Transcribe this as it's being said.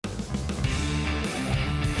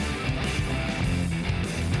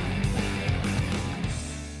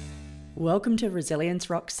Welcome to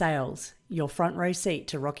Resilience Rock Sales, your front row seat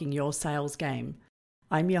to rocking your sales game.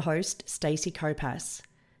 I'm your host, Stacey Kopass.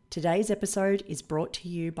 Today's episode is brought to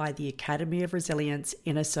you by the Academy of Resilience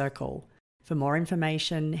Inner Circle. For more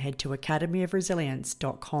information, head to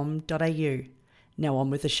academyofresilience.com.au. Now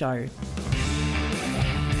on with the show.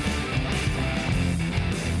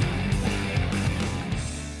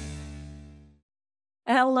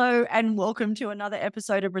 Hello and welcome to another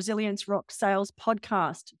episode of Resilience Rock Sales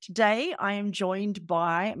Podcast. Today I am joined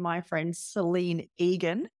by my friend Celine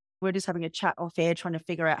Egan. We're just having a chat off air trying to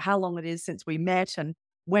figure out how long it is since we met and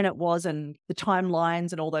when it was and the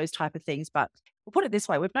timelines and all those type of things. But we'll put it this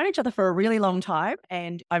way, we've known each other for a really long time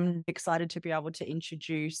and I'm excited to be able to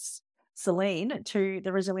introduce Celine to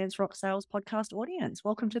the Resilience Rock Sales Podcast audience.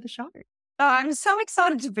 Welcome to the show. Oh, I'm so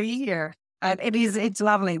excited to be here. It's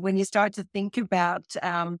lovely when you start to think about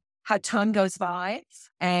how time goes by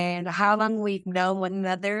and how long we've known one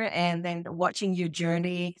another, and then watching your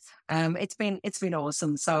journey. It's been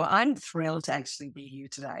awesome. So I'm thrilled to actually be here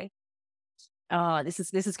today. Oh, this is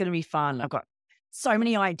going to be fun. I've got so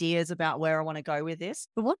many ideas about where I want to go with this.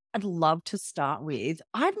 But what I'd love to start with,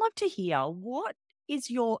 I'd love to hear, what is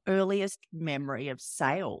your earliest memory of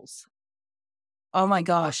sales? Oh my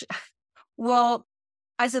gosh. Well,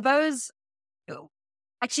 I suppose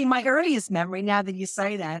actually my earliest memory, now that you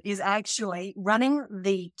say that, is actually running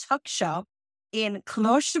the tuck shop in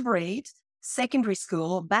Closhebreed Secondary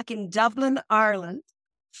School back in Dublin, Ireland,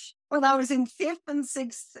 when I was in 5th and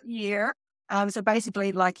 6th year. So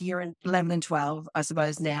basically like you're in 11 and 12, I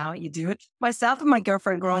suppose now you do it. Myself and my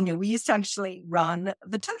girlfriend Grania, we used to actually run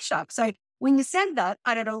the tuck shop. So when you said that,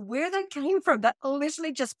 I don't know where that came from. That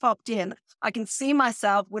literally just popped in. I can see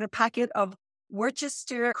myself with a packet of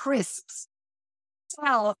Worcester crisps.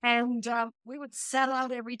 And we would sell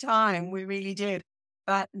out every time. We really did.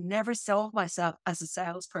 But never saw myself as a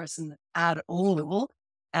salesperson at all.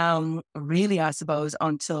 Really, I suppose,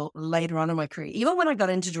 until later on in my career. Even when I got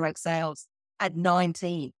into direct sales at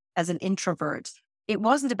 19 as an introvert, it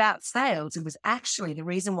wasn't about sales. It was actually the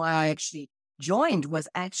reason why I actually joined was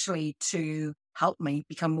actually to help me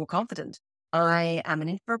become more confident. I am an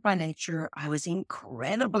introvert by nature. I was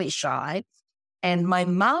incredibly shy. And my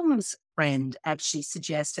mom's friend actually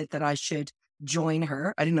suggested that I should join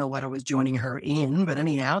her. I didn't know what I was joining her in, but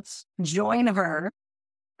anyhow, join her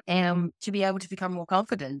to be able to become more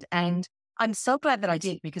confident. And I'm so glad that I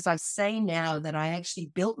did, because I say now that I actually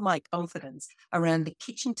built my confidence around the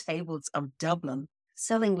kitchen tables of Dublin,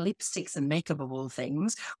 selling lipsticks and makeup of all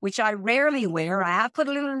things, which I rarely wear. I have put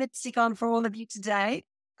a little lipstick on for all of you today,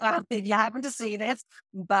 if you happen to see this.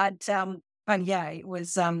 But yeah, it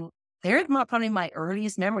was... They're probably my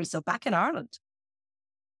earliest memories. So back in Ireland.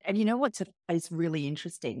 And you know what's is really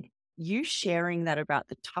interesting? You sharing that about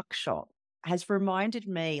the tuck shop has reminded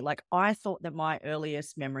me, like, I thought that my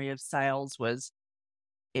earliest memory of sales was,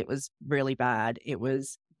 it was really bad. It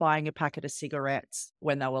was buying a packet of cigarettes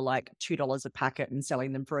when they were like $2 a packet and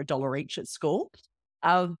selling them for $1 each at school.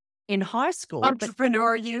 In high school.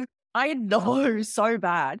 Entrepreneur, you. I know, so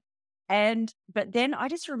bad. But then I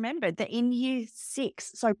just remembered that in year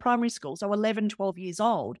 6, so primary school, so 11, 12 years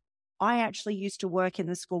old, I actually used to work in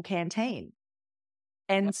the school canteen.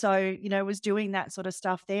 And so, was doing that sort of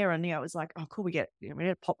stuff there. And, it was like, oh, cool, we get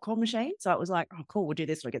a popcorn machine. So it was like, oh, cool, we'll do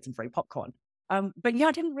this. We'll get some free popcorn. But yeah,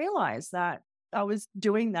 I didn't realize that I was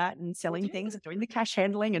doing that and selling things and doing the cash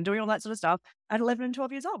handling and doing all that sort of stuff at 11 and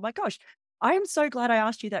 12 years old. My gosh, I am so glad I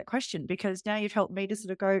asked you that question, because now you've helped me to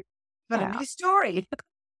sort of go, but a story.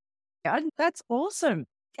 Yeah, that's awesome.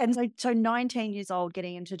 And so 19 years old,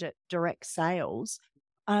 getting into direct sales.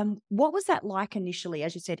 What was that like initially?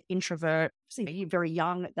 As you said, introvert, you're very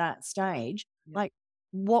young at that stage. Yeah. Like,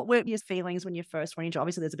 what were your feelings when you first went into?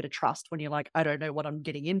 Obviously, there's a bit of trust when you're like, I don't know what I'm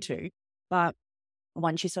getting into. But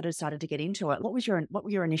once you sort of started to get into it, what were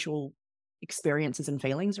your initial experiences and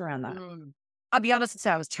feelings around that? I'll be honest and say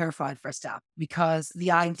I was terrified first up, because the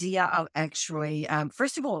idea of actually,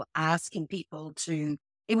 first of all, asking people to.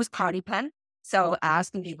 It was party plan. So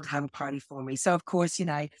asking people to have a party for me. So of course, you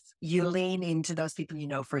lean into those people,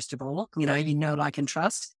 first of all, like and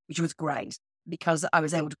trust, which was great, because I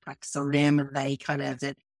was able to practice on them and they kind of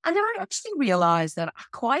did. And then I actually realized that I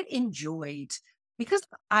quite enjoyed, because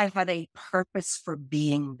I had a purpose for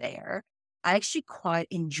being there, I actually quite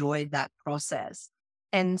enjoyed that process.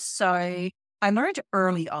 And so I learned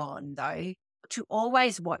early on, though, to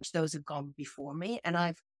always watch those who've gone before me. And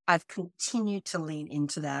I've continued to lean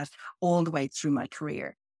into that all the way through my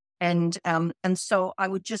career. And so I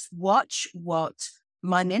would just watch what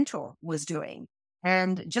my mentor was doing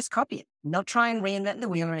and just copy it, not try and reinvent the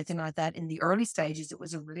wheel or anything like that. In the early stages, it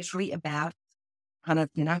was literally about kind of,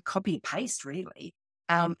 copy and paste really.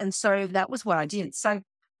 And so that was what I did. So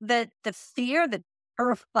the fear, the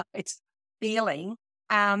terrified feeling,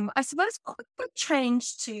 I suppose quickly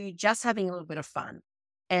changed to just having a little bit of fun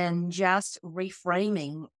and just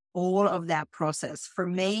reframing all of that process. For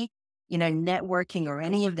me, networking or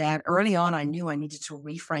any of that, early on, I knew I needed to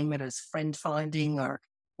reframe it as friend finding or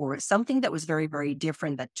something that was very, very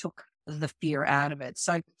different that took the fear out of it.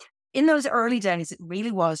 So in those early days, it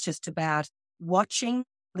really was just about watching,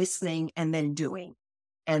 listening, and then doing.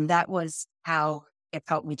 And that was how it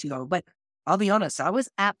helped me to go. But I'll be honest, I was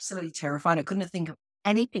absolutely terrified. I couldn't think of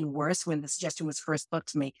anything worse when the suggestion was first put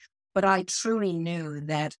to me. But I truly knew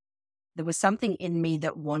that there was something in me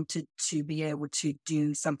that wanted to be able to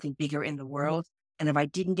do something bigger in the world. And if I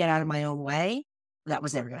didn't get out of my own way, that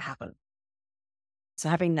was never going to happen. So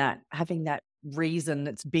having that reason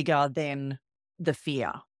that's bigger than the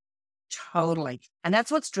fear. Totally. And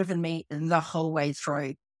that's what's driven me the whole way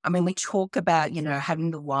through. I mean, we talk about,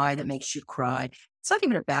 having the why that makes you cry. It's not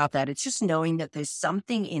even about that. It's just knowing that there's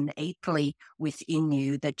something innately within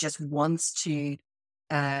you that just wants to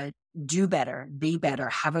do better, be better,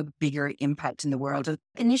 have a bigger impact in the world. And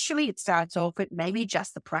initially, it starts off with maybe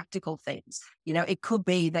just the practical things. It could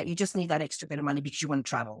be that you just need that extra bit of money because you want to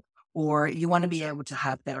travel, or you want to be able to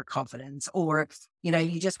have better confidence, or,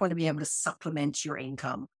 you just want to be able to supplement your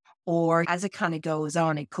income. Or as it kind of goes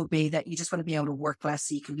on, it could be that you just want to be able to work less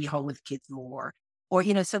so you can be home with kids more. Or,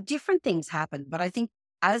 so different things happen. But I think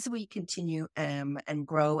as we continue and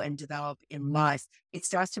grow and develop in life, it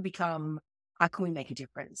starts to become, how can we make a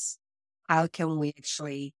difference? How can we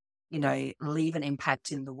actually, leave an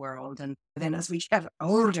impact in the world? And then as we get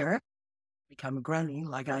older, become a granny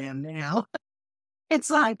like I am now,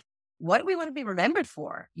 it's like, what do we want to be remembered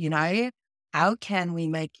for? How can we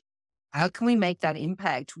make that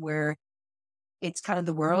impact where it's kind of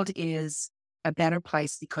the world is a better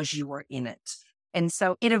place because you were in it? And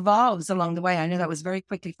so it evolves along the way. I know that was very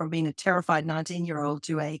quickly from being a terrified 19-year-old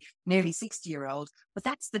to a nearly 60-year-old, but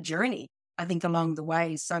that's the journey, I think, along the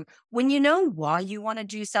way. So when you know why you want to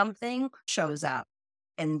do something, shows up.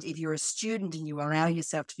 And if you're a student and you allow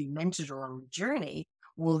yourself to be mentored along the journey,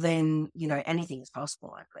 well, then, anything is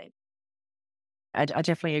possible, I think. I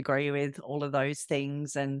definitely agree with all of those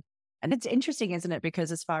things. And it's interesting, isn't it?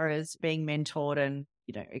 Because as far as being mentored and,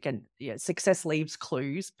 again, success leaves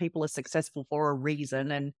clues. People are successful for a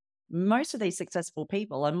reason. And most of these successful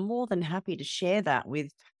people are more than happy to share that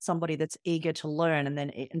with somebody that's eager to learn and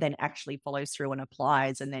then actually follows through and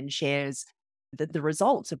applies and then shares the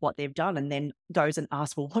results of what they've done and then goes and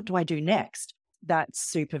asks, well, what do I do next? That's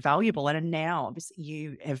super valuable. And now obviously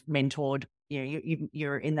you have mentored,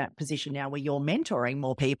 you're in that position now where you're mentoring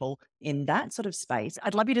more people in that sort of space.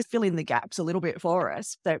 I'd love you to fill in the gaps a little bit for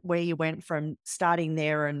us, that where you went from starting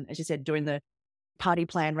there and, as you said, doing the party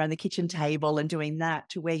plan around the kitchen table and doing that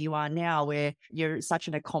to where you are now, where you're such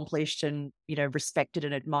an accomplished and, respected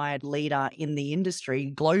and admired leader in the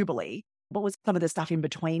industry globally. What was some of the stuff in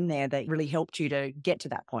between there that really helped you to get to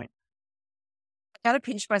that point? I kind of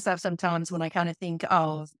pinch myself sometimes when I kind of think,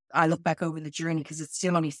 I look back over the journey because it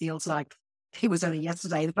still only feels like it was only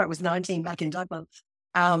yesterday, but I was 19 back in Dublin.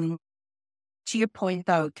 To your point,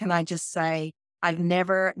 though, can I just say I've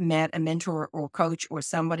never met a mentor or coach or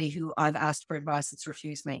somebody who I've asked for advice that's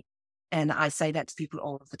refused me. And I say that to people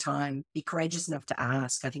all of the time. Be courageous enough to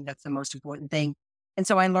ask. I think that's the most important thing. And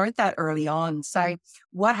so I learned that early on. So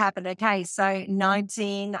what happened? Okay, so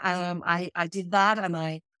 19, I did that, and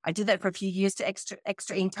I did that for a few years to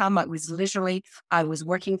extra income. I was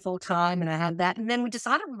working full time, and I had that. And then we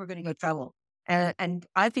decided we were going to go travel. And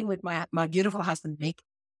I've been with my beautiful husband, Nick,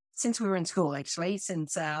 since we were in school, actually,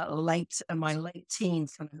 since my late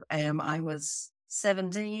teens. I was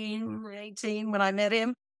 17, 18 when I met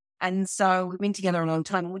him. And so we've been together a long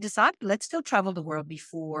time. And we decided, let's still travel the world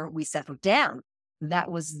before we settled down.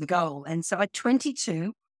 That was the goal. And so at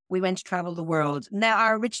 22, we went to travel the world. Now,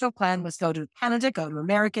 our original plan was go to Canada, go to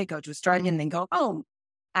America, go to Australia, and then go home.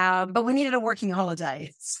 But we needed a working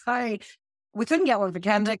holiday. So we couldn't get one for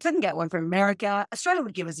Canada, couldn't get one for America. Australia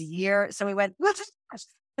would give us a year. So we went,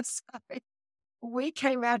 sorry. We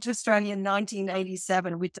came out to Australia in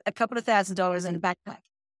 1987 with a couple of $1,000s in a backpack.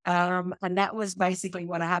 And that was basically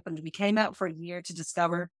what happened. We came out for a year to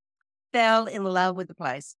discover, fell in love with the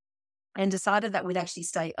place, and decided that we'd actually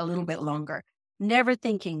stay a little bit longer, never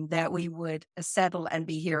thinking that we would settle and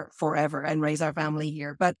be here forever and raise our family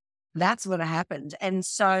here. But that's what happened. And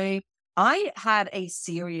so I had a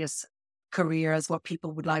serious career, as what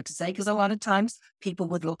people would like to say, because a lot of times people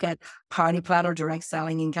would look at party planner, direct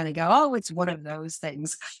selling, and kind of go, oh, it's one of those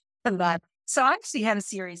things. And that So I actually had a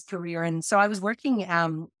serious career. And so I was working,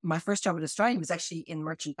 my first job in Australia was actually in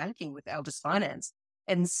merchant banking with Elders Finance.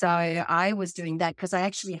 And so I was doing that because I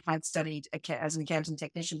actually had studied as an accountant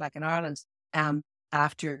technician back in Ireland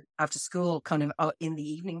after school, kind of in the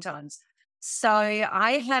evening times. So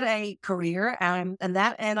I had a career and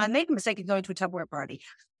I made the mistake of going to a Tupperware party.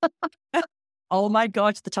 Oh my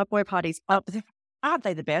gosh, the Tupperware parties. Aren't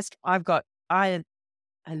they the best?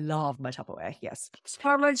 I love my Tupperware. Yes.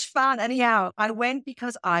 So much fun. Anyhow, I went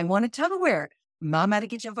because I wanted Tupperware. Mom had a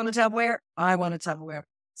kitchen full of Tupperware. I wanted Tupperware.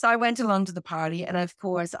 So I went along to the party. And of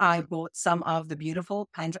course, I bought some of the beautiful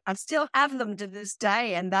paint. I still have them to this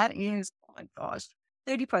day. And that is, oh my gosh,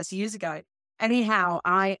 30 plus years ago. Anyhow,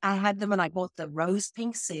 I had them and I bought the rose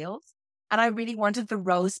pink seals. And I really wanted the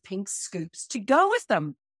rose pink scoops to go with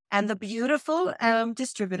them. And the beautiful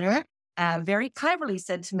distributor very cleverly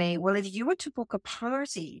said to me, well, if you were to book a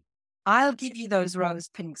party, I'll give you those rose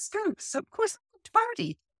pink scoops. So, of course, I booked a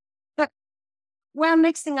party. But, well,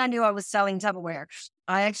 next thing I knew, I was selling Tupperware.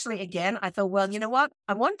 I thought, well, you know what?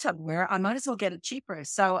 I want Tupperware. I might as well get it cheaper.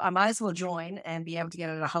 So I might as well join and be able to get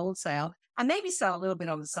it at a wholesale and maybe sell a little bit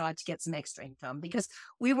on the side to get some extra income because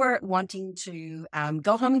we were wanting to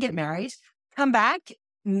go home and get married, come back,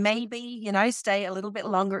 maybe, stay a little bit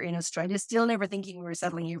longer in Australia, still never thinking we were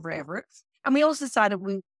settling here forever. And we also decided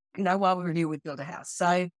while we were here, we'd build a house.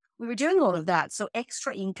 So we were doing all of that. So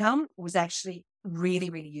extra income was actually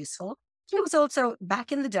really, really useful. It was also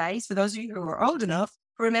back in the days, for those of you who are old enough,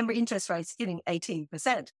 remember interest rates hitting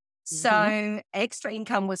 18%. So extra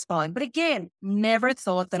income was fine. But again, never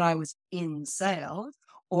thought that I was in sales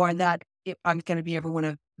or that I'm going to be ever one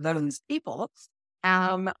of those people.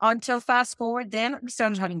 Until fast forward, then we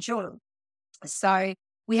started having children. So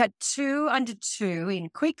we had 2 under 2 in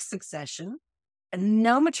quick succession and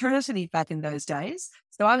no maternity leave back in those days.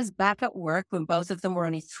 So I was back at work when both of them were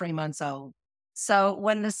only 3 months old. So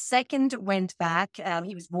when the second went back,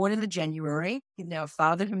 he was born in the January. He's now a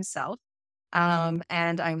father himself.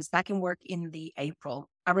 And I was back in work in the April.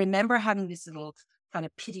 I remember having this little kind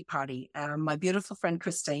of pity party. My beautiful friend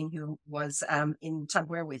Christine, who was in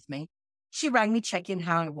Tupperware with me, she rang me, check in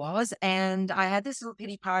how I was. And I had this little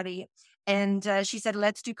pity party. And she said,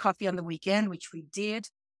 let's do coffee on the weekend, which we did.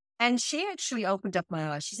 And she actually opened up my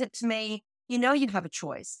eyes. She said to me, you have a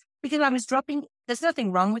choice. Because I was there's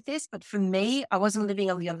nothing wrong with this, but for me, I wasn't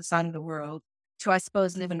living on the other side of the world to, I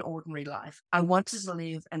suppose, live an ordinary life. I wanted to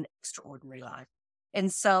live an extraordinary life.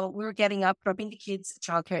 And so we were getting up, dropping the kids at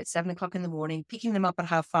childcare at 7 o'clock in the morning, picking them up at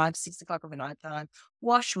 5:30, 6 o'clock of the night time,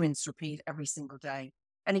 wash, rinse, repeat every single day.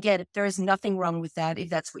 And again, there is nothing wrong with that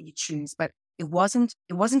if that's what you choose, but it wasn't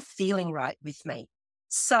feeling right with me.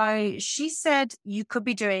 So she said, you could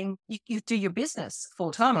be you do your business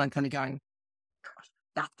full time. And I'm kind of going, gosh,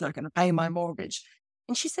 that's not going to pay my mortgage.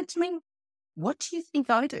 And she said to me, what do you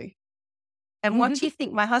think I do? And what do you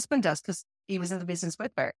think my husband does? Because he was in the business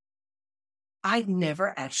with her. I'm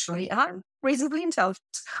reasonably intelligent.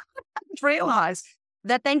 I didn't realize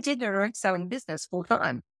that they did their own selling business full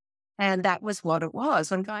time. And that was what it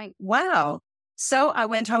was. I'm going, wow. So I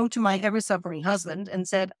went home to my ever-suffering husband and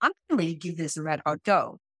said, I'm going to really give this a red hot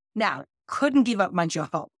go. Now, couldn't give up my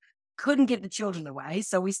job, couldn't give the children away.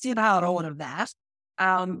 So we still had all of that.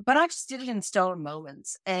 But I just did it in stolen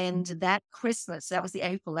moments. And that Christmas, that was the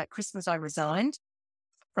April, that Christmas I resigned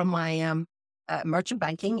from my merchant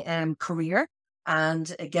banking career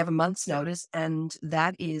and gave a month's notice. And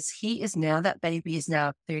that baby is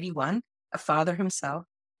now 31, a father himself.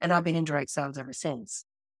 And I've been in direct sales ever since.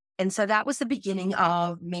 And so that was the beginning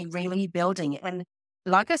of me really building. And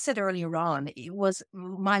like I said earlier on, it was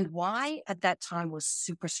my why at that time was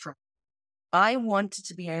super strong. I wanted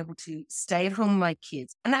to be able to stay at home with my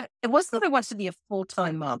kids. And it wasn't that I wanted to be a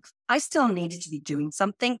full-time mom. I still needed to be doing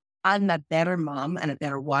something. I'm a better mom and a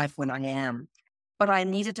better wife when I am. But I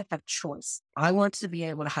needed to have choice. I wanted to be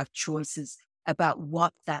able to have choices about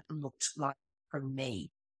what that looked like for me.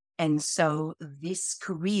 And so this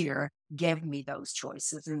career gave me those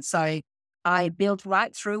choices. And so I built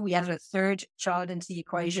right through. We added a third child into the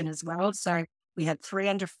equation as well. So we had 3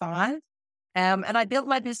 under 5. And I built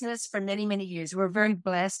my business for many, many years. We were very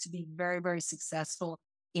blessed to be very, very successful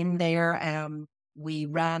in there. We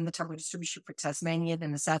ran the Tupperware distribution for Tasmania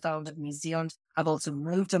and the South Island of New Zealand. I've also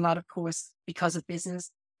moved a lot, of course, because of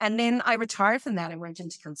business. And then I retired from that and went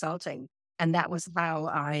into consulting. And that was how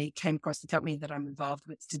I came across the company that I'm involved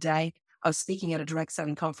with today. I was speaking at a direct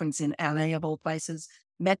selling conference in LA, of all places,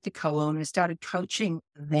 met the co-owners, started coaching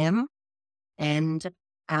them and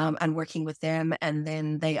working with them. And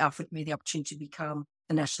then they offered me the opportunity to become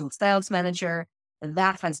the national sales manager. And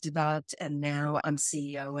that has developed. And now I'm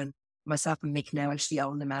CEO. And myself and Mick now actually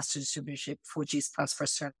own the master distributorship for Juice Plus for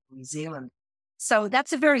Australia and New Zealand. So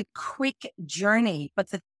that's a very quick journey. But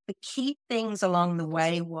the key things along the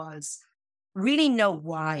way was really know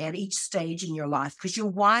why at each stage in your life, because your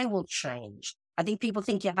why will change. I think people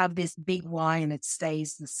think you have this big why and it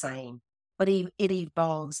stays the same, but it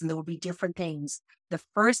evolves and there will be different things. The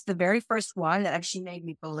very first why that actually made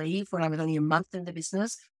me believe when I was only a month in the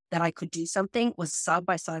business that I could do something was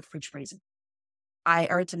side-by-side fridge freezing. I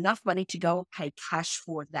earned enough money to go pay cash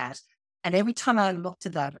for that. And every time I looked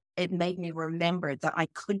at that, it made me remember that I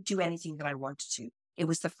could do anything that I wanted to. It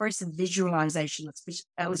was the first visualization.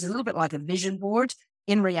 It was a little bit like a vision board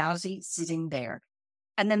in reality sitting there.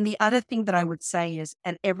 And then the other thing that I would say is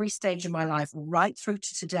at every stage of my life, right through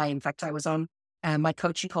to today, in fact, I was on my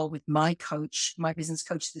coaching call with my coach, my business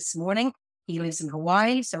coach this morning. He lives in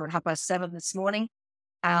Hawaii. So at 7:30 this morning,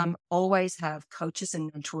 always have coaches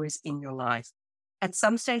and mentors in your life. At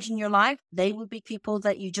some stage in your life, they will be people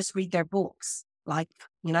that you just read their books, like,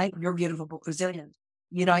 Your Beautiful Book, Resilient.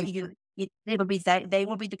 It'll be that they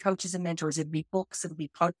will be the coaches and mentors. It'll be books, it'll be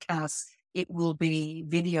podcasts, it will be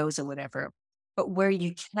videos or whatever. But where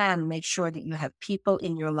you can, make sure that you have people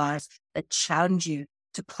in your life that challenge you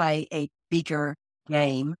to play a bigger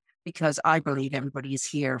game, because I believe everybody is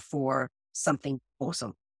here for something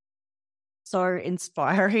awesome. So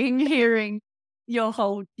inspiring hearing your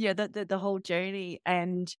whole, the whole journey.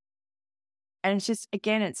 And it's just,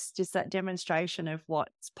 again, it's just that demonstration of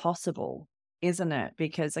what's possible, isn't it?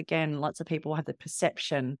 Because again, lots of people have the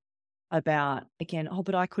perception about, again, oh,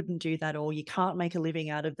 but I couldn't do that, or you can't make a living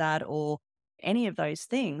out of that, or any of those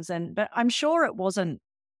things. But I'm sure it wasn't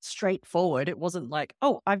straightforward. It wasn't like,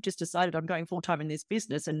 oh, I've just decided I'm going full time in this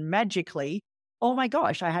business and magically, oh my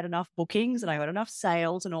gosh, I had enough bookings and I got enough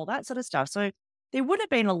sales and all that sort of stuff. So there would have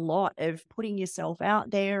been a lot of putting yourself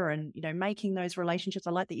out there and, making those relationships.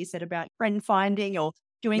 I like that you said about friend finding or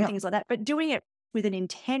doing things like that, but doing it with an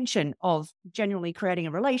intention of genuinely creating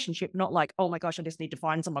a relationship, not like, oh my gosh, I just need to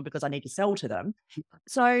find someone because I need to sell to them.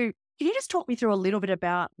 So can you just talk me through a little bit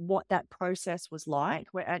about what that process was like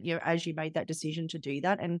as you made that decision to do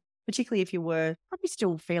that? And particularly if you were probably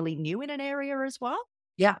still fairly new in an area as well?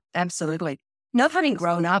 Yeah, absolutely. Not having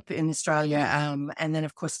grown up in Australia, and then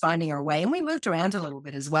of course finding our way, and we moved around a little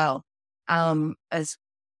bit as well. As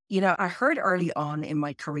I heard early on in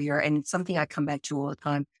my career, and it's something I come back to all the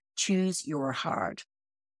time: choose your hard.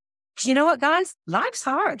 You know what, guys? Life's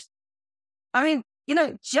hard. I mean,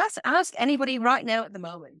 just ask anybody right now at the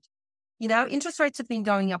moment. Interest rates have been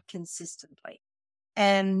going up consistently,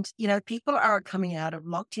 and people are coming out of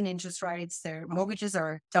locked-in interest rates. Their mortgages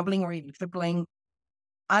are doubling or even tripling.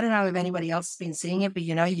 I don't know if anybody else has been seeing it, but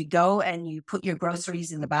you go and you put your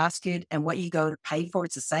groceries in the basket, and what you go to pay for,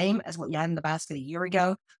 it's the same as what you had in the basket a year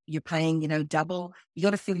ago. You're paying, double. You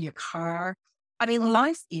got to fill your car. I mean,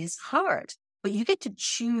 life is hard, but you get to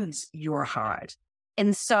choose your hard.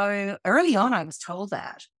 And so early on, I was told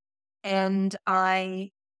that. And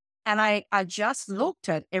I just looked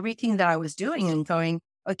at everything that I was doing and going,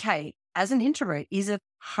 okay, as an introvert, is it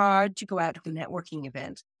hard to go out to a networking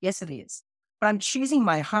event? Yes, it is. But I'm choosing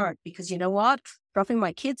my heart because you know what? Dropping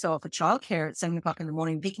my kids off at childcare at 7:00 in the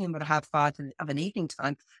morning, picking them at 5:30 of an evening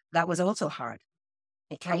time, that was also hard.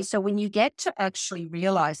 Okay. So when you get to actually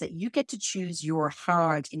realize that you get to choose your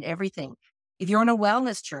heart in everything, if you're on a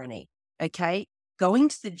wellness journey, okay, going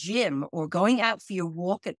to the gym or going out for your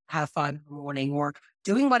walk at 5:30 in the morning, or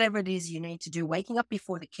doing whatever it is you need to do, waking up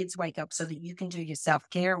before the kids wake up so that you can do your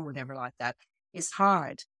self-care or whatever like that is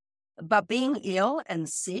hard. But being ill and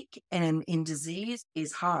sick and in disease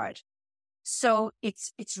is hard. So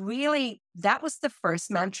it's really, that was the first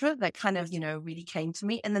mantra that kind of, really came to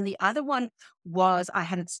me. And then the other one was I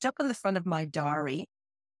had it stuck on the front of my diary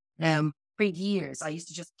for years. I used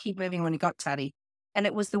to just keep moving when it got tatty. And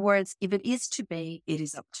it was the words, if it is to be, it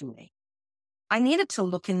is up to me. I needed to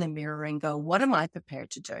look in the mirror and go, what am I prepared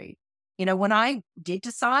to do? When I did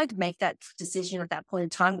decide, make that decision at that point in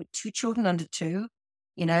time with 2 children under 2,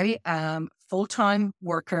 full-time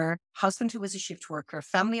worker, husband who was a shift worker,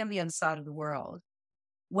 family on the other side of the world.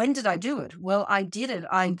 When did I do it? Well, I did it.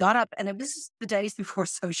 I got up, and this is the days before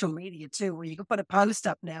social media too, where you can put a post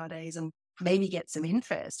up nowadays and maybe get some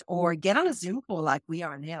interest, or get on a Zoom call like we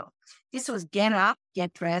are now. This was get up,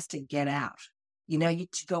 get dressed, and get out. You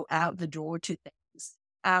to go out the door to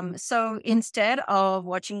things. So instead of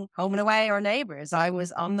watching Home and Away or Neighbors, I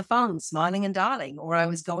was on the phone smiling and dialing, or I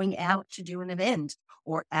was going out to do an event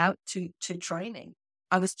or out to training.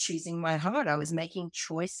 I was choosing my heart. I was making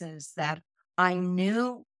choices that I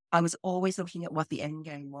knew. I was always looking at what the end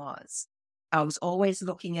game was. I was always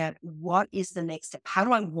looking at what is the next step? How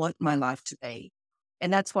do I want my life to be?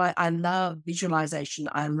 And that's why I love visualization.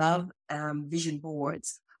 I love vision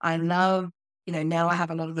boards. I love, now I have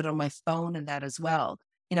a lot of it on my phone and that as well,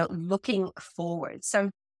 looking forward. So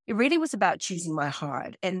it really was about choosing my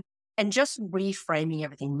heart and just reframing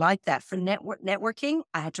everything like that. For networking,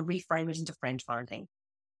 I had to reframe it into friend finding.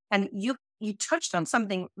 And you touched on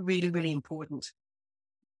something really, really important.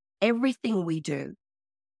 Everything we do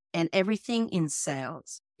and everything in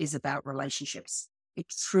sales is about relationships. It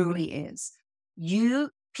truly is.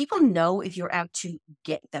 People know if you're out to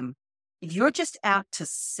get them. If you're just out to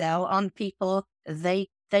sell on people, they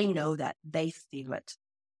know that, they feel it.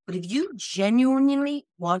 But if you genuinely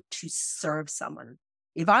want to serve someone,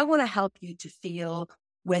 if I want to help you to feel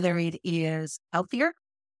whether it is healthier,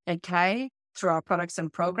 okay, through our products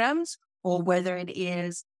and programs, or whether it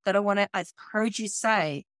is that I've heard you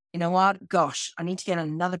say, you know what, gosh, I need to get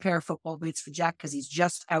another pair of football boots for Jack because he's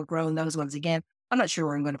just outgrown those ones again. I'm not sure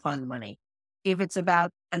where I'm going to find the money. If it's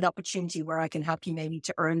about an opportunity where I can help you maybe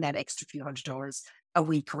to earn that extra few $100 a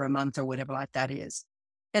week or a month or whatever like that is,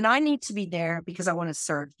 then I need to be there because I want to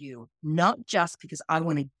serve you, not just because I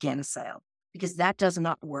want to get a sale, because that does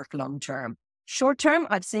not work long term. Short term,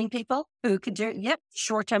 I've seen people who could do it. Yep,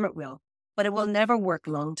 short term it will, but it will never work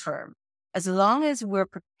long term. As long as we're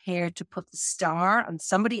prepared to put the star on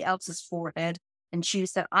somebody else's forehead and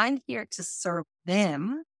choose that I'm here to serve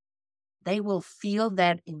them, they will feel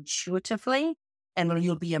that intuitively, and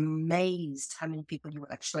you'll be amazed how many people you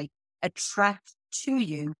will actually attract to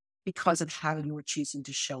you because of how you were choosing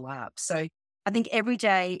to show up. So I think every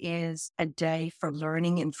day is a day for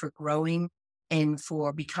learning and for growing and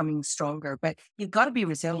for becoming stronger. But you've got to be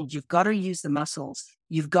resilient. You've got to use the muscles.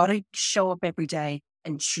 You've got to show up every day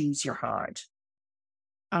and choose your heart.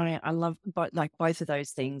 I love both of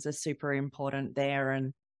those things are super important there.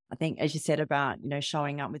 And I think, as you said about,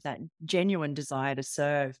 showing up with that genuine desire to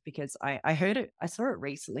serve, because I heard it, I saw it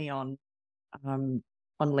recently on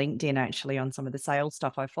LinkedIn, actually, on some of the sales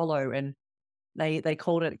stuff I follow, and they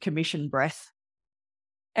called it commission breath.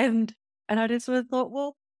 And I just sort of thought,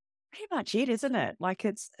 well, pretty much it, isn't it? Like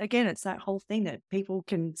it's that whole thing that people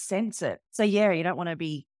can sense it. So yeah, you don't want to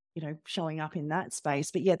be, showing up in that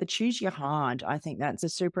space, but yeah, the choose your heart, I think that's a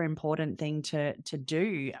super important thing to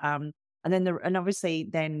do. And then obviously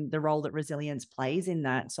then the role that resilience plays in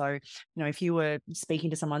that. So, if you were speaking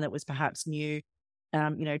to someone that was perhaps new,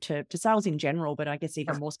 to sales in general, but I guess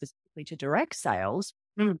even more specifically to direct sales,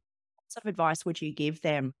 what sort of advice would you give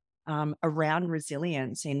them around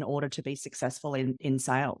resilience in order to be successful in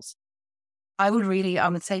sales? I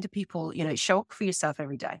would say to people, show up for yourself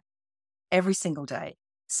every day, every single day.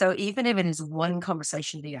 So even if it is one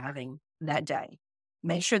conversation that you're having that day,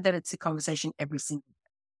 make sure that it's a conversation every single day.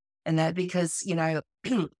 And that because,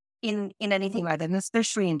 in anything like that, and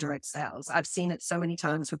especially in direct sales, I've seen it so many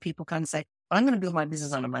times where people kind of say, well, I'm going to build my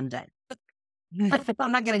business on a Monday. I'm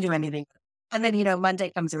not going to do anything. And then, Monday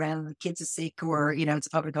comes around and the kids are sick or, it's a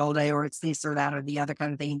public holiday or it's this or that or the other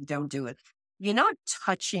kind of thing. You don't do it. You're not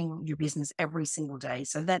touching your business every single day.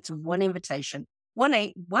 So that's one invitation,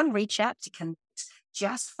 one reach out to connect.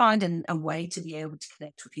 Just find a way to be able to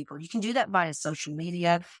connect with people. You can do that via social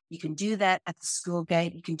media. You can do that at the school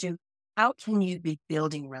gate. How can you be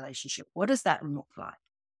building relationship? What does that look like?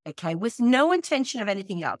 Okay. With no intention of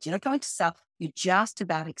anything else. You're not going to sell. You're just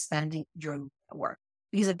about expanding your network.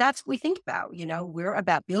 Because if that's what we think about, we're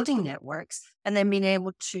about building networks and then being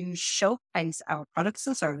able to showcase our products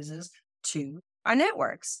and services to our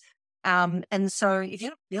networks. And so if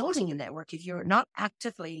you're not building a network, if you're not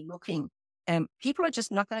actively looking, people are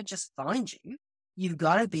just not going to just find you. You've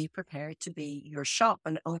got to be prepared to be your shop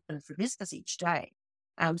and open for business each day.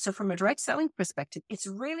 So from a direct selling perspective, it's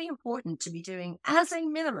really important to be doing as a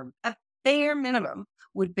minimum, a bare minimum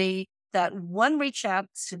would be that one reach out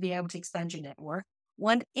to be able to expand your network,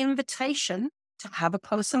 one invitation to have a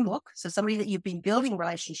closer look. So somebody that you've been building a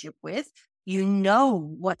relationship with,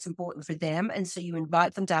 what's important for them. And so you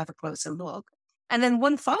invite them to have a closer look. And then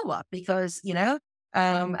one follow-up because,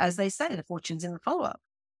 as they say, the fortune's in the follow-up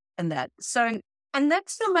and that. So, and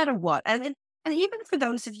that's no matter what. And even for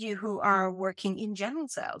those of you who are working in general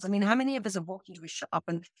sales, I mean, how many of us have walked into a shop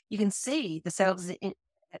and you can see the sales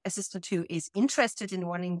assistant who is interested in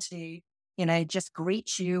wanting to, just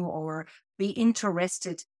greet you or be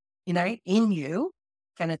interested, in you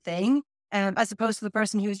kind of thing. As opposed to the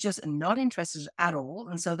person who's just not interested at all.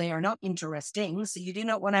 And so they are not interesting. So you do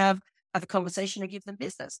not want to have a conversation or give them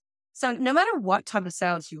business. So no matter what type of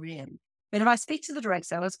sales you're in, but if I speak to the direct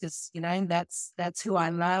sellers, because, that's who I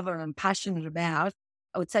love or I'm passionate about,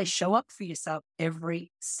 I would say show up for yourself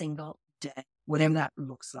every single day, whatever that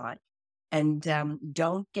looks like. And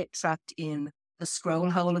don't get trapped in the scroll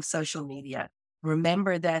hole of social media.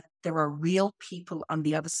 remember that there are real people on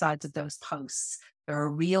the other side of those posts. There are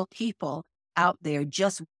real people out there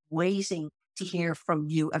just waiting to hear from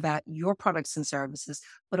you about your products and services,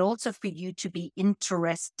 but also for you to be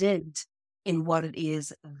interested in what it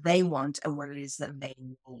is they want and what it is that they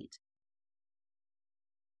need.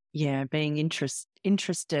 Yeah, being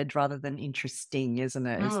interested rather than interesting, isn't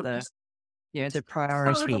it? Is the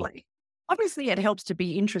priority. Totally. Obviously, it helps to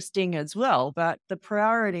be interesting as well, but the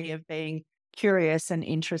priority of being curious and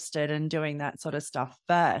interested and doing that sort of stuff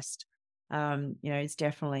first, is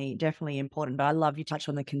definitely important. But I love you touch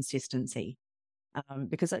on the consistency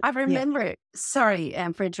because I remember, sorry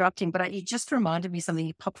for interrupting, but you just reminded me something.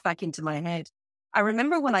 You popped back into my head. I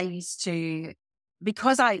remember when I used to,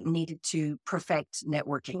 because I needed to perfect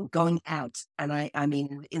networking, going out, and I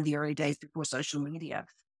mean, in the early days before social media,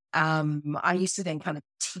 I used to then kind of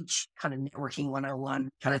teach kind of networking 101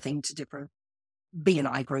 kind of thing to different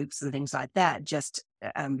B&I groups and things like that, just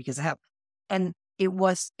because I have. And it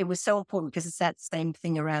was so important because it's that same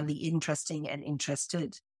thing around the interesting and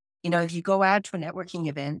interested. If you go out to a networking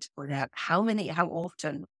event or that, how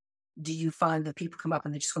often do you find that people come up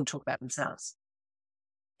and they just want to talk about themselves?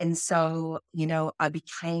 And so, I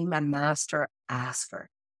became a master asker.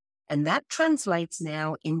 And that translates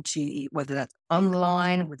now into whether that's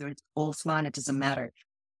online, whether it's offline, it doesn't matter.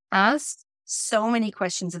 Ask so many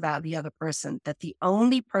questions about the other person that the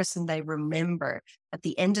only person they remember at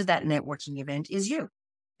the end of that networking event is you,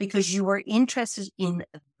 because you were interested in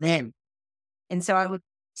them. And so I would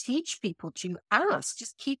teach people to ask,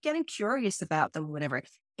 just keep getting curious about them, whatever.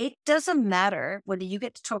 It doesn't matter whether you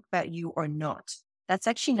get to talk about you or not. That's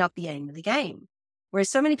actually not the aim of the game. Whereas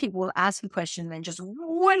so many people will ask a question and then just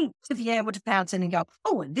wait to be able to pounce in and go,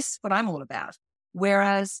 oh, and this is what I'm all about.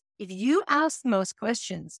 Whereas if you ask the most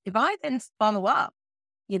questions, if I then follow up,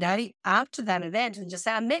 after that event and just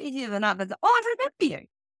say, I met you the other night, and I go, oh, I remember you.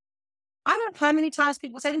 I don't know how many times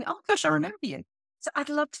people say to me, oh gosh, I remember you. So I'd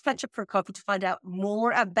love to catch up for a coffee to find out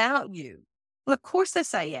more about you. Well, of course they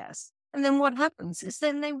say yes. And then what happens is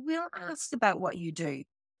then they will ask about what you do,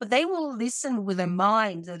 but they will listen with a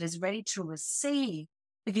mind that is ready to receive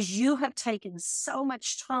because you have taken so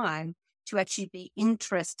much time to actually be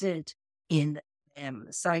interested in them.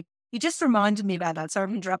 So you just reminded me about that. Sorry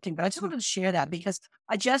for interrupting, but I just wanted to share that because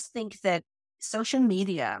I just think that social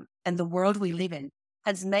media and the world we live in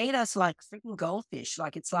has made us like freaking goldfish.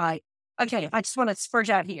 Like it's like, okay, I just want to spurge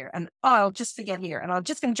out here and I'll just forget here and I'm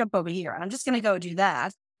just going to jump over here and I'm just going to go do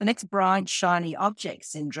that. The next bright, shiny object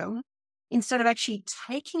syndrome, instead of actually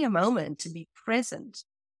taking a moment to be present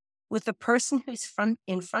with the person who's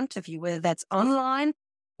in front of you, whether that's online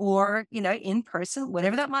or, in person,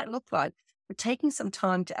 whatever that might look like, but taking some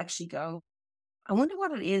time to actually go, I wonder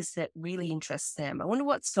what it is that really interests them. I wonder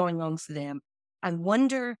what's going on for them. I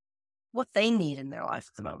wonder what they need in their life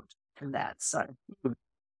at the moment from that. So.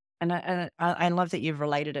 And I love that you've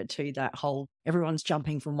related it to that whole, everyone's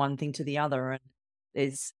jumping from one thing to the other. And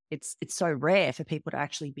it's so rare for people to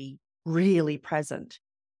actually be really present.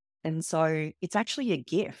 And so it's actually a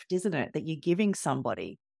gift, isn't it? That you're giving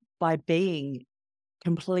somebody by being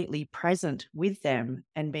completely present with them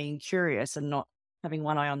and being curious and not having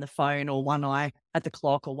one eye on the phone or one eye at the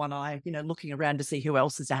clock or one eye, looking around to see who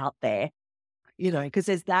else is out there, because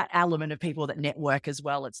there's that element of people that network as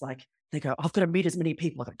well. It's like, they go, I've got to meet as many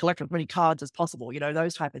people, I've got to collect as many cards as possible,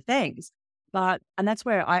 those type of things. And that's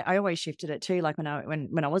where I always shifted it too. Like when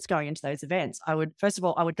I was going into those events, I would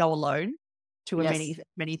go alone to as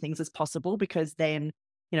many things as possible, because then,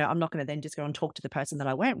 I'm not going to then just go and talk to the person that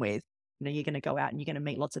I went with. You're going to go out and you're going to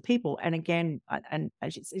meet lots of people. And again, and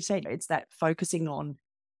as you say, it's that focusing on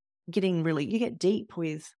you get deep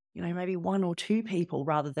with, maybe one or two people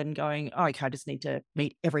rather than going, oh, okay, I just need to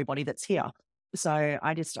meet everybody that's here. So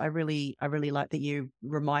I really like that you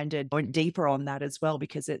went deeper on that as well,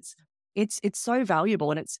 because it's so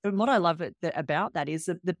valuable. And what I love about that is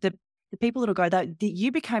the people that'll go that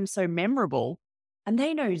you became so memorable and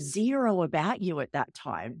they know zero about you at that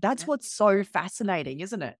time. That's what's so fascinating,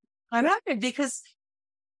 isn't it? I know, because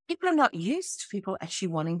people are not used to people actually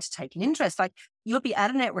wanting to take an interest. Like you'll be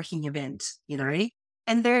at a networking event,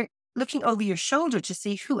 and they're looking over your shoulder to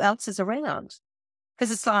see who else is around. Because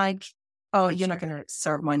it's like, oh, you're not going to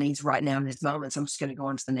serve my needs right now in this moment, so I'm just going to go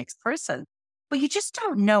on to the next person. But you just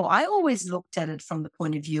don't know. I always looked at it from the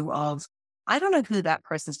point of view of, I don't know who that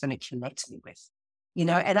person's going to connect me with,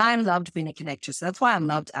 and I loved being a connector. So that's why I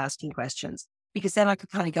loved asking questions, because then I could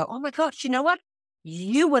kind of go, oh my gosh, you know what?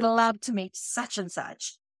 You would love to meet such and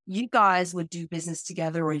such. You guys would do business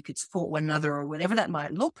together, or you could support one another, or whatever that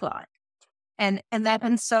might look like. And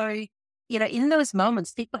so in those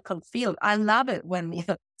moments, people can feel. I love it when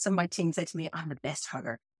some of my team say to me, "I'm the best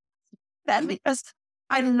hugger." That because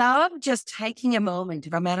I love just taking a moment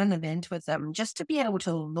if I'm at an event with them, just to be able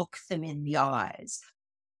to look them in the eyes,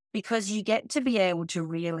 because you get to be able to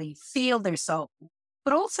really feel their soul,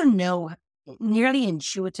 but also know nearly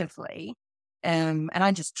intuitively. And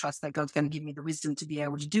I just trust that God's going to give me the wisdom to be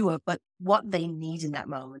able to do it, but what they need in that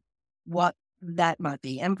moment, what that might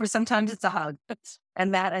be. And for sometimes it's a hug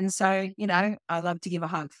and so, I love to give a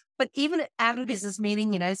hug, but even at a business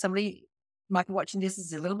meeting, somebody might be watching this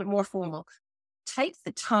is a little bit more formal. Take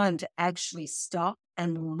the time to actually stop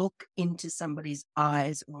and look into somebody's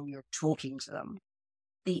eyes when you're talking to them.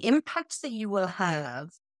 The impact that you will have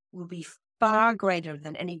will be far greater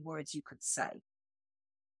than any words you could say.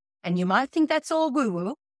 And you might think that's all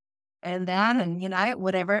woo-woo and that and,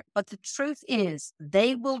 whatever. But the truth is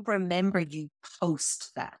they will remember you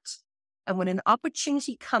post that. And when an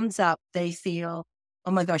opportunity comes up, they feel,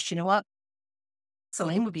 oh my gosh, you know what?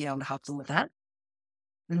 Celine would be able to help them with that.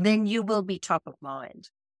 And then you will be top of mind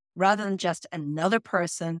rather than just another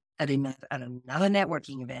person at another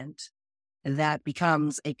networking event that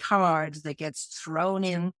becomes a card that gets thrown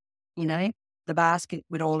in, the basket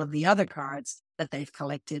with all of the other cards that they've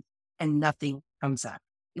collected and nothing comes up.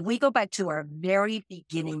 If we go back to our very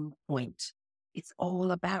beginning point, it's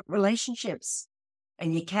all about relationships.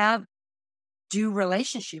 And you can't do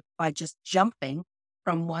relationship by just jumping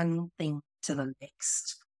from one thing to the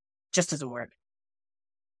next. Just doesn't work.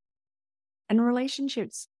 And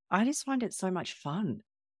relationships, I just find it so much fun.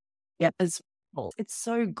 Yep. It's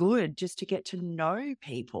so good just to get to know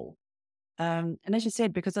people. And as you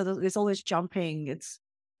said, because there's all this jumping,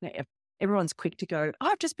 everyone's quick to go,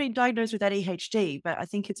 I've just been diagnosed with ADHD, but I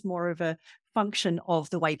think it's more of a function of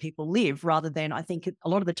the way people live rather than, I think a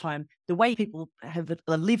lot of the time, the way people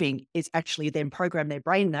are living is actually then program their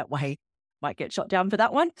brain that way. Might get shot down for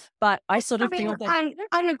that one, but I sort of feel that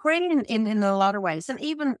I agree in a lot of ways. And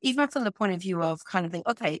even from the point of view of kind of think,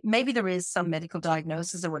 okay, maybe there is some medical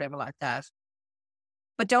diagnosis or whatever like that,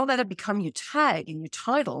 but don't let it become your tag and your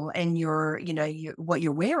title and what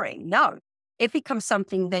you're wearing. No, it becomes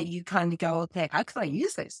something that you kind of go, okay, how can I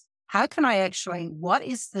use this? How can I what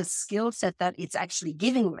is the skill set that it's actually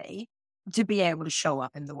giving me to be able to show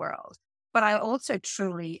up in the world? But I also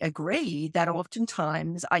truly agree that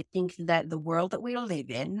oftentimes I think that the world that we live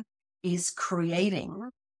in is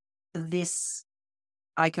creating this,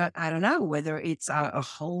 I don't know whether it's a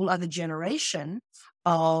whole other generation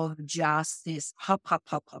of just this hop, hop,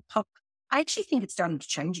 hop, hop, hop. I actually think it's starting to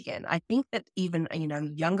change again. I think that even,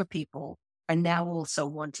 younger people are now also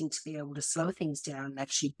wanting to be able to slow things down and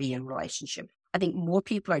actually be in relationship. I think more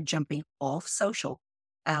people are jumping off social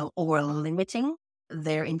or limiting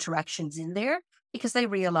their interactions in there because they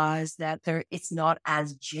realize that it's not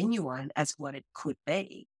as genuine as what it could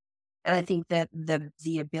be. And I think that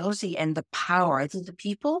the ability and the power, I think the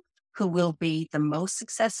people who will be the most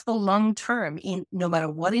successful long-term in no matter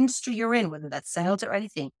what industry you're in, whether that's sales or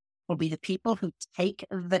anything, will be the people who take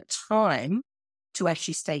the time to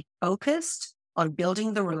actually stay focused on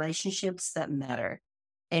building the relationships that matter.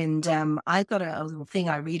 And I've got a little thing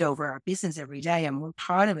I read over our business every day, and one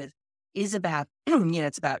part of it is about,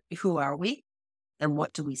 it's about who are we and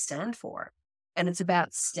what do we stand for? And it's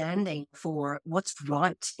about standing for what's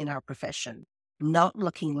right in our profession, not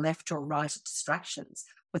looking left or right at distractions,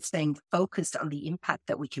 but staying focused on the impact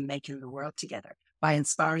that we can make in the world together by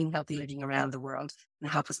inspiring healthy living around the world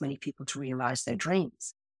and help as many people to realize their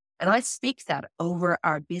dreams. And I speak that over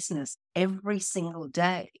our business every single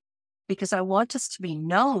day because I want us to be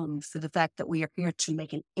known for the fact that we are here to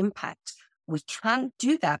make an impact. We can't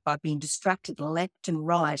do that by being distracted left and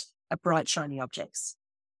right at bright, shiny objects.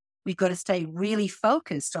 We've got to stay really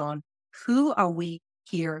focused on who are we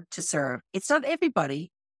here to serve. It's not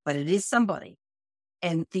everybody, but it is somebody.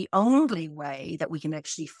 And the only way that we can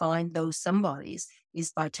actually find those somebodies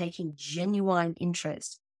is by taking genuine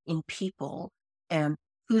interest in people and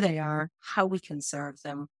who they are, how we can serve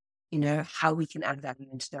them, how we can add value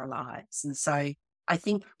into their lives. And so I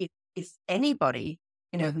think if anybody,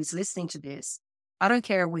 who's listening to this, I don't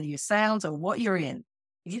care whether you're sales or what you're in,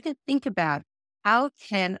 if you can think about how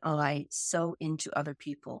can I sow into other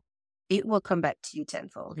people, it will come back to you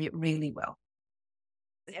tenfold. It really will.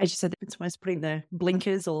 As you said, it's almost putting the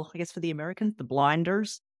blinkers, or I guess for the Americans, the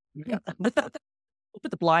blinders. Yeah. We'll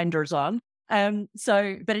put the blinders on.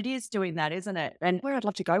 But it is doing that, isn't it? And where I'd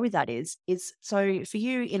love to go with that is so for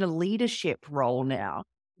you in a leadership role now,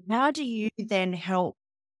 how do you then help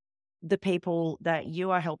the people that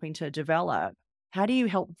you are helping to develop? How do you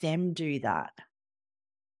help them do that?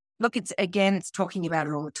 Look, it's talking about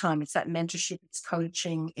it all the time. It's that mentorship, it's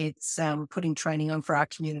coaching, it's putting training on for our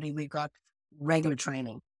community. We've got regular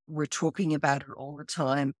training. We're talking about it all the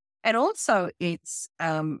time. And also it's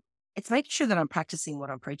making sure that I'm practicing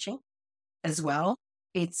what I'm preaching as well.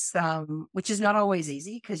 It's which is not always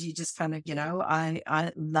easy because you just kind of,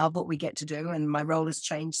 I love what we get to do, and my role has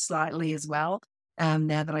changed slightly as well.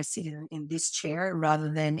 Now that I sit in this chair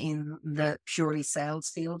rather than in the purely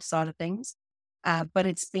sales field side of things. But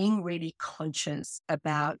it's being really conscious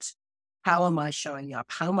about how am I showing up?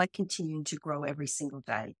 How am I continuing to grow every single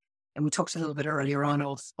day? And we talked a little bit earlier on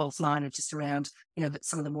offline, just around,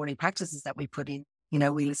 some of the morning practices that we put in.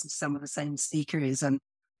 We listen to some of the same speakers, and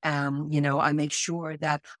I make sure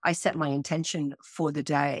that I set my intention for the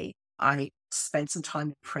day. I spend some time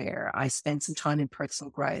in prayer. I spend some time in personal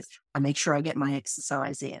growth. I make sure I get my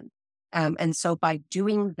exercise in. And so by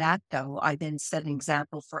doing that, though, I then set an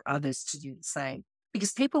example for others to do the same,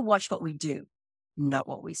 because people watch what we do, not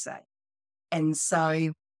what we say. And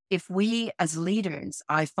so if we as leaders,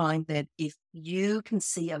 I find that if you can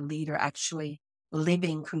see a leader actually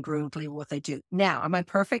living congruently with what they do. Now, am I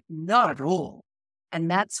perfect? Not at all.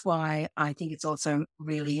 And that's why I think it's also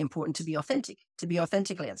really important to be authentic,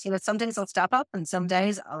 Lance. Some days I'll step up and some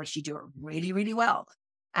days I'll actually do it really, really well.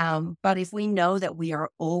 But if we know that we are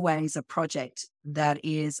always a project that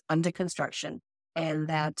is under construction, and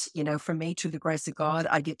that, for me, to the grace of God,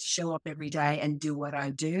 I get to show up every day and do what I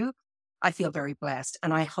do, I feel very blessed.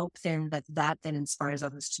 And I hope then that then inspires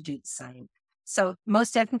others to do the same. So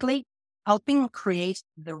most definitely helping create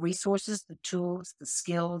the resources, the tools, the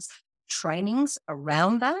skills, trainings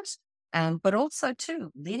around that, but also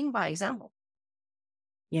too leading by example.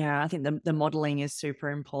 Yeah, I think the modeling is super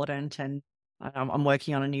important, and I'm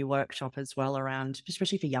working on a new workshop as well around,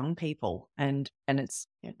 especially for young people, and it's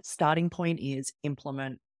starting point is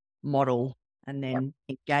implement, model, and then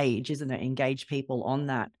engage, isn't it? Engage people on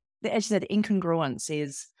that. As you said, incongruence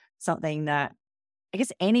is something that I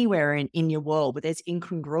guess anywhere in your world, but there's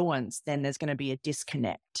incongruence, then there's going to be a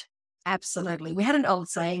disconnect. Absolutely. We had an old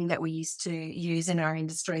saying that we used to use in our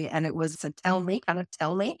industry, and it was tell me,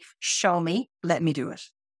 show me, let me do it.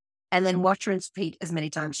 And then watch and repeat as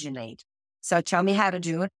many times as you need. So tell me how to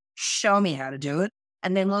do it, show me how to do it,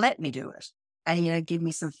 and then let me do it. And, give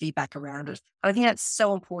me some feedback around it. I think that's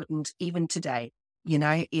so important even today.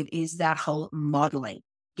 It is that whole modeling,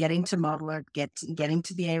 getting to model it, getting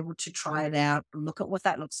to be able to try it out, look at what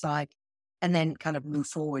that looks like, and then kind of move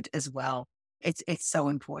forward as well. It's so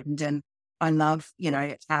important. And I love,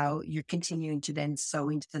 how you're continuing to then sow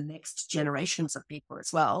into the next generations of people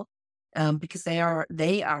as well. Because they are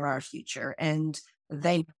our future, and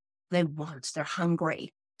they're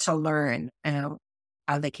hungry to learn how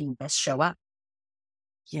they can best show up.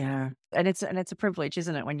 Yeah. And it's a privilege,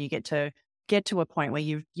 isn't it? When you get to a point where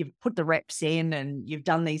you've put the reps in and you've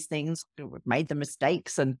done these things, made the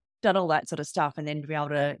mistakes and done all that sort of stuff. And then to be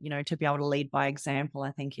able to lead by example,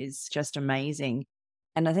 I think is just amazing.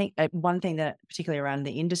 And I think one thing that particularly around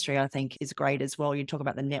the industry, I think is great as well. You talk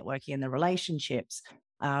about the networking and the relationships,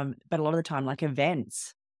 but a lot of the time, like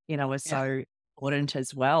events, are so important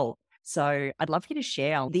as well. So I'd love you to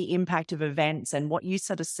share the impact of events and what you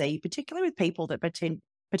sort of see, particularly with people that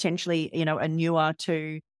potentially, are newer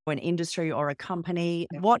to an industry or a company.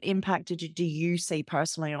 Yeah. What impact do you see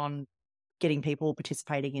personally on getting people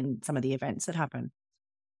participating in some of the events that happen?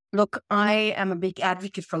 Look, I am a big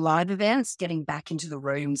advocate for live events, getting back into the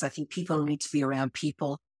rooms. I think people need to be around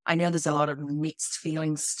people. I know there's a lot of mixed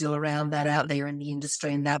feelings still around that out there in the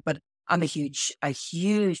industry and that, but I'm a huge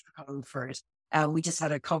proponent for it. We just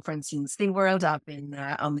had a conference in SeaWorld up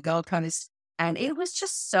on the Gold Coast, and it was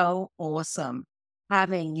just so awesome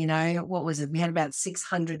having, what was it? We had about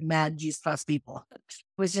 600 Mad Juice Plus people. It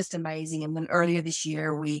was just amazing. And then earlier this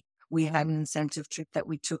year, we had an incentive trip that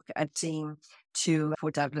we took a team to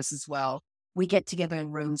Fort Douglas as well. We get together in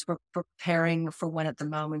rooms. We're preparing for one at the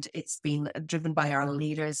moment. It's been driven by our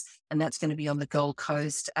leaders, and that's going to be on the Gold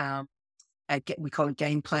Coast. We call it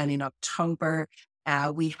Game Plan in October.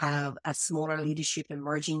 We have a smaller leadership,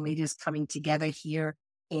 emerging leaders coming together here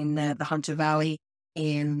in the Hunter Valley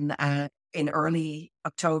in early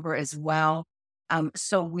October as well.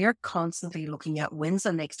 So we're constantly looking at when's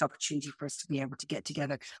the next opportunity for us to be able to get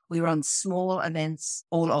together. We run small events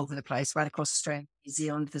all over the place, right across Australia, New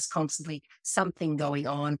Zealand. There's constantly something going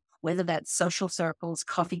on, whether that's social circles,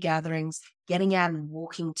 coffee gatherings, getting out and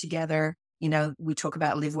walking together. We talk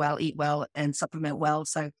about live well, eat well, and supplement well.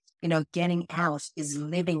 So, getting out is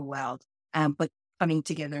living well, but coming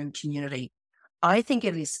together in community. I think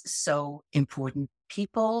it is so important.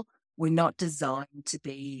 People were not designed to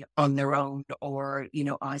be on their own or,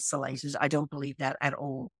 isolated. I don't believe that at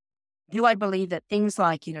all. do I believe that things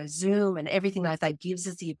like, Zoom and everything like that gives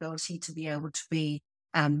us the ability to be able to be,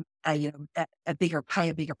 play a bigger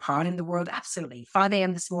part in the world? Absolutely. 5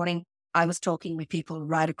 a.m. this morning, I was talking with people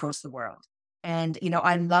right across the world. And,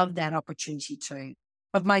 I love that opportunity too.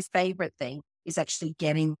 But my favorite thing is actually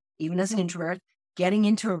even as an introvert, getting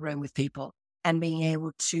into a room with people and being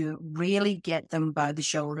able to really get them by the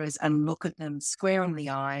shoulders and look at them square in the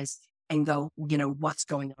eyes and go, what's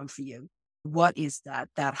going on for you? What is that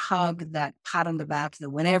hug, that pat on the back, the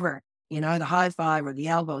whatever, the high five or the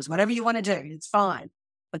elbows, whatever you want to do, it's fine.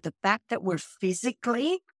 But the fact that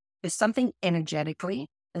there's something energetically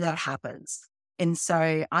that happens. And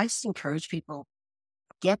so I just encourage people,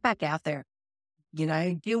 get back out there,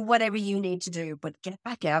 do whatever you need to do, but get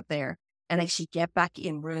back out there and actually get back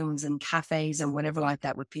in rooms and cafes and whatever like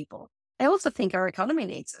that with people. I also think our economy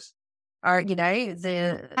needs it.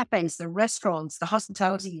 The cafes, the restaurants, the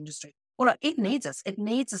hospitality industry. Well, it needs us. It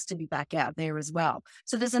needs us to be back out there as well.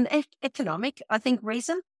 So there's an economic, I think,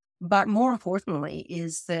 reason, but more importantly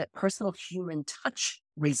is the personal human touch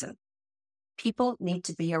reason. People need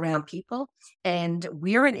to be around people, and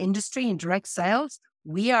we're an industry in direct sales.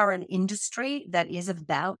 We are an industry that is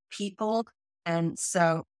about people. And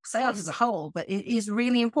so sales as a whole, but it is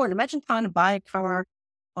really important. Imagine trying to buy a car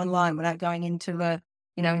online without going into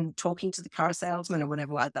and talking to the car salesman or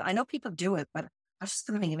whatever like that. I know people do it, but I just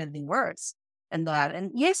couldn't think of anything worse than that.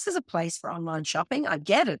 And yes, there's a place for online shopping. I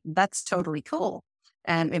get it. That's totally cool.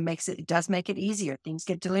 And it does make it easier. Things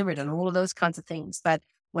get delivered and all of those kinds of things. But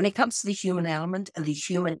when it comes to the human element and the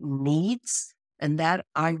human needs, and that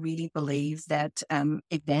I really believe that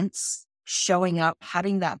events, showing up,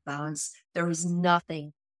 having that balance, there is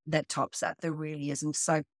nothing that tops that. There really isn't.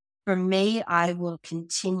 So for me, I will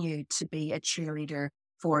continue to be a cheerleader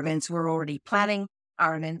for events. We're already planning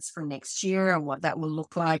our events for next year and what that will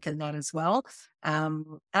look like and that as well. And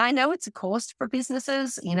I know it's a cost for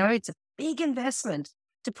businesses. It's a big investment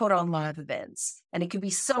to put on live events. And it can be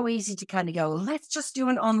so easy to kind of go, let's just do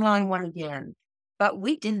an online one again. But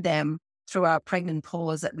we did them through our pregnant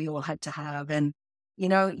pause that we all had to have. And,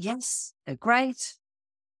 yes, they're great.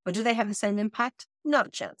 But do they have the same impact? Not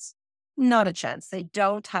a chance. Not a chance.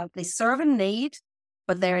 They serve a need,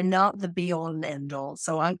 but they're not the be all and end all.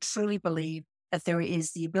 So I truly believe that there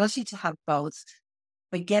is the ability to have both,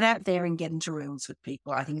 but get out there and get into rooms with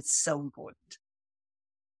people. I think it's so important.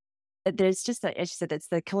 There's just as you said, it's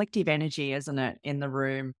the collective energy, isn't it, in the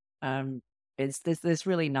room? There's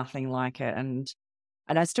really nothing like it. And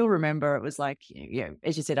I still remember it was like,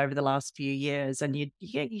 as you said, over the last few years, and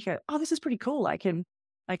you go, oh, this is pretty cool. I can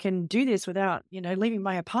do this without, leaving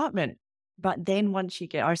my apartment. But then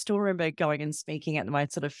I still remember going and speaking at my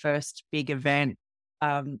sort of first big event.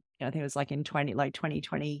 I think it was like in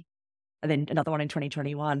 2020, and then another one in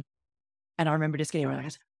 2021. And I remember just getting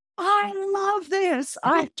around, I love this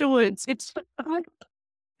afterwards.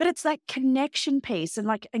 But it's that connection piece,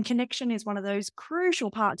 and connection is one of those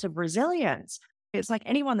crucial parts of resilience. It's like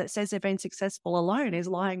anyone that says they've been successful alone is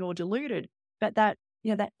lying or deluded. But that,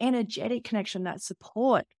 that energetic connection, that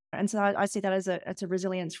support. And so I see that as a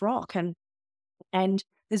resilience rock. And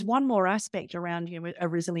there's one more aspect around a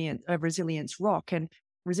resilience rock, and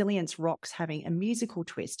resilience rocks having a musical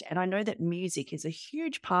twist. And I know that music is a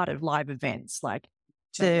huge part of live events, like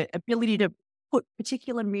the ability to put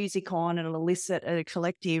particular music on and elicit a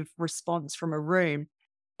collective response from a room.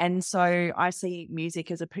 And so I see music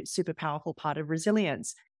as a super powerful part of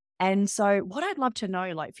resilience. And so what I'd love to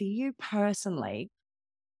know, for you personally,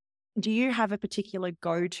 do you have a particular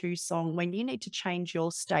go-to song when you need to change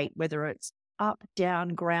your state, whether it's up, down,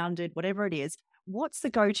 grounded, whatever it is? What's the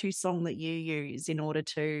go-to song that you use in order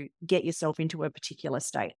to get yourself into a particular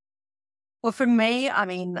state? Well, for me, I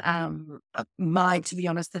mean, to be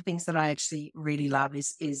honest, the things that I actually really love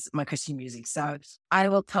is my Christian music. So I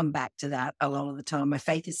will come back to that a lot of the time. My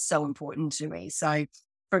faith is so important to me. So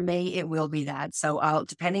for me, it will be that. So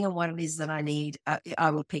depending on what it is that I need, I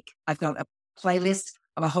will pick. I've got a playlist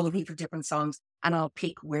of a whole heap of different songs, and I'll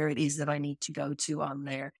pick where it is that I need to go to on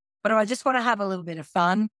there. But if I just want to have a little bit of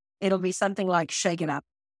fun, it'll be something like Shake It Up.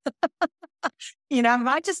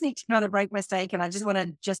 I just need to know to break my stake and I just want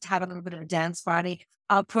to just have a little bit of a dance party.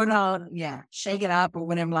 I'll put on, Shake It Up or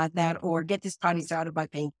whatever like that, or Get This Party Started by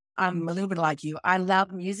Pink. I'm a little bit like you. I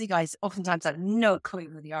love music. I oftentimes have no clue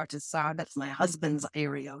who the artists are. That's my husband's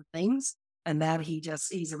area of things. And that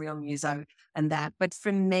he's a real muso and that. But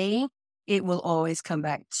for me, it will always come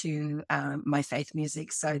back to my faith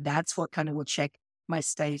music. So that's what kind of will check my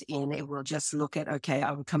state in. It will just look at, okay,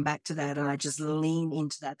 I will come back to that and I just lean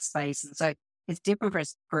into that space. And so it's different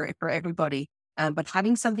for everybody. But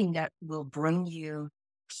having something that will bring you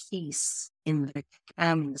peace in the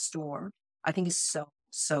calm in the storm, I think is so,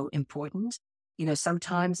 so important.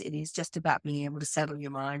 Sometimes it is just about being able to settle your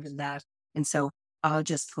mind and that. And so I'll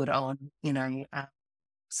just put on,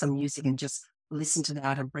 some music and just listen to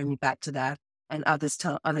that and bring me back to that. And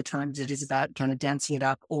other times it is about kind of dancing it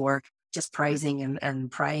up or just praising and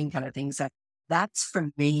praying kind of things. So that's for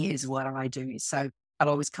me is what I do. So I'll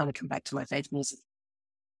always kind of come back to my faith music.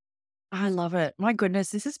 I love it. My goodness,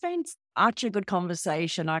 this has been such a good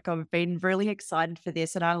conversation. Like, I've been really excited for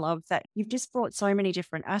this. And I love that you've just brought so many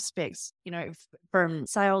different aspects, from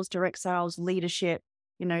sales, direct sales, leadership,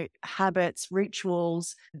 habits,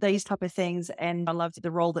 rituals, these type of things. And I love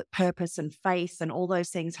the role that purpose and faith and all those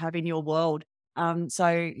things have in your world.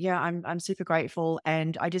 So yeah, I'm super grateful.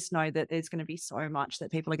 And I just know that there's going to be so much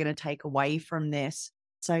that people are going to take away from this.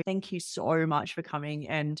 So thank you so much for coming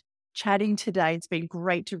and chatting today. It's been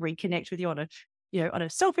great to reconnect with you on a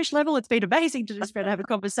selfish level. It's been amazing to just be able to have a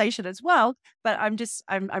conversation as well. But I'm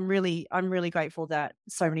really grateful that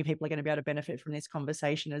so many people are going to be able to benefit from this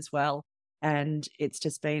conversation as well. And it's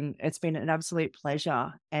been an absolute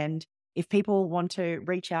pleasure. And if people want to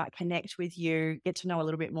reach out, connect with you, get to know a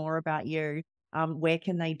little bit more about you, where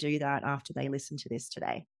can they do that after they listen to this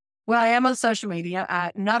today? Well, I am on social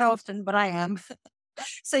media, not often, but I am.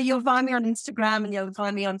 So you'll find me on Instagram and you'll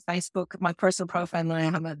find me on Facebook, my personal profile, and I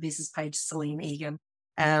have a business page, Celine Egan.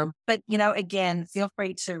 But, again, feel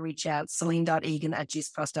free to reach out.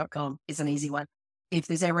 Celine.egan@juiceplus.com is an easy one. If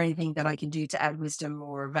there's ever anything that I can do to add wisdom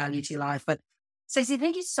or value to your life. But Stacey,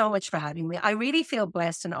 thank you so much for having me. I really feel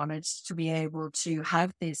blessed and honored to be able to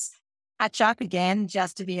have this catch up again,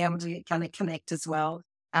 just to be able to kind of connect as well.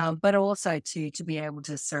 But also to be able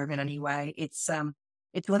to serve in any way. It's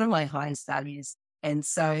one of my highest values. And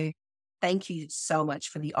so thank you so much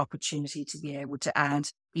for the opportunity to be able to add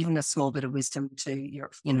even a small bit of wisdom to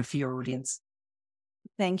for your audience.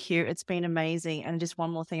 Thank you. It's been amazing. And just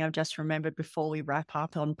one more thing I've just remembered before we wrap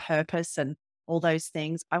up on purpose and all those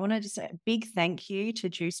things. I wanted to say a big thank you to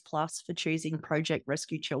Juice Plus for choosing Project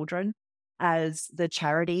Rescue Children as the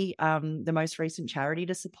charity, the most recent charity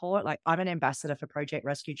to support. Like, I'm an ambassador for Project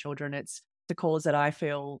Rescue Children. It's the cause that I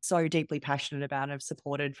feel so deeply passionate about and have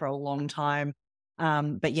supported for a long time.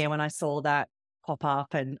 But yeah, when I saw that pop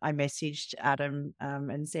up and I messaged Adam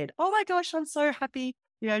and said, oh my gosh, I'm so happy.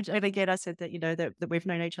 And again, I said that, that we've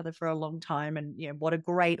known each other for a long time and, what a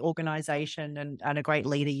great organization and a great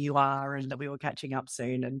leader you are, and that we were catching up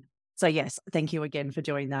soon. And so, yes, thank you again for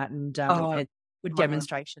doing that. And a good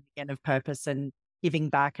demonstration again of purpose and giving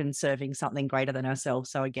back and serving something greater than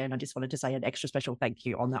ourselves. So again, I just wanted to say an extra special thank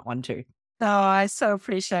you on that one too. Oh, I so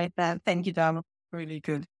appreciate that. Thank you, Dom. Really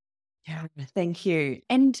good. Yeah, thank you.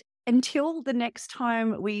 And until the next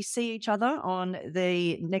time we see each other on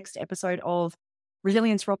the next episode of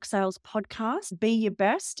Resilience Rock Sales podcast, be your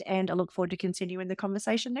best, and I look forward to continuing the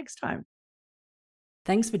conversation next time.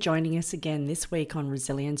 Thanks for joining us again this week on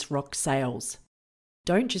Resilience Rock Sales.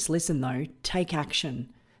 Don't just listen though, take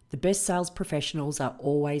action. The best sales professionals are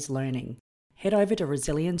always learning. Head over to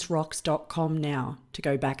resiliencerocks.com now to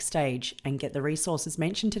go backstage and get the resources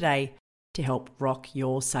mentioned today to help rock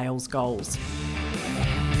your sales goals.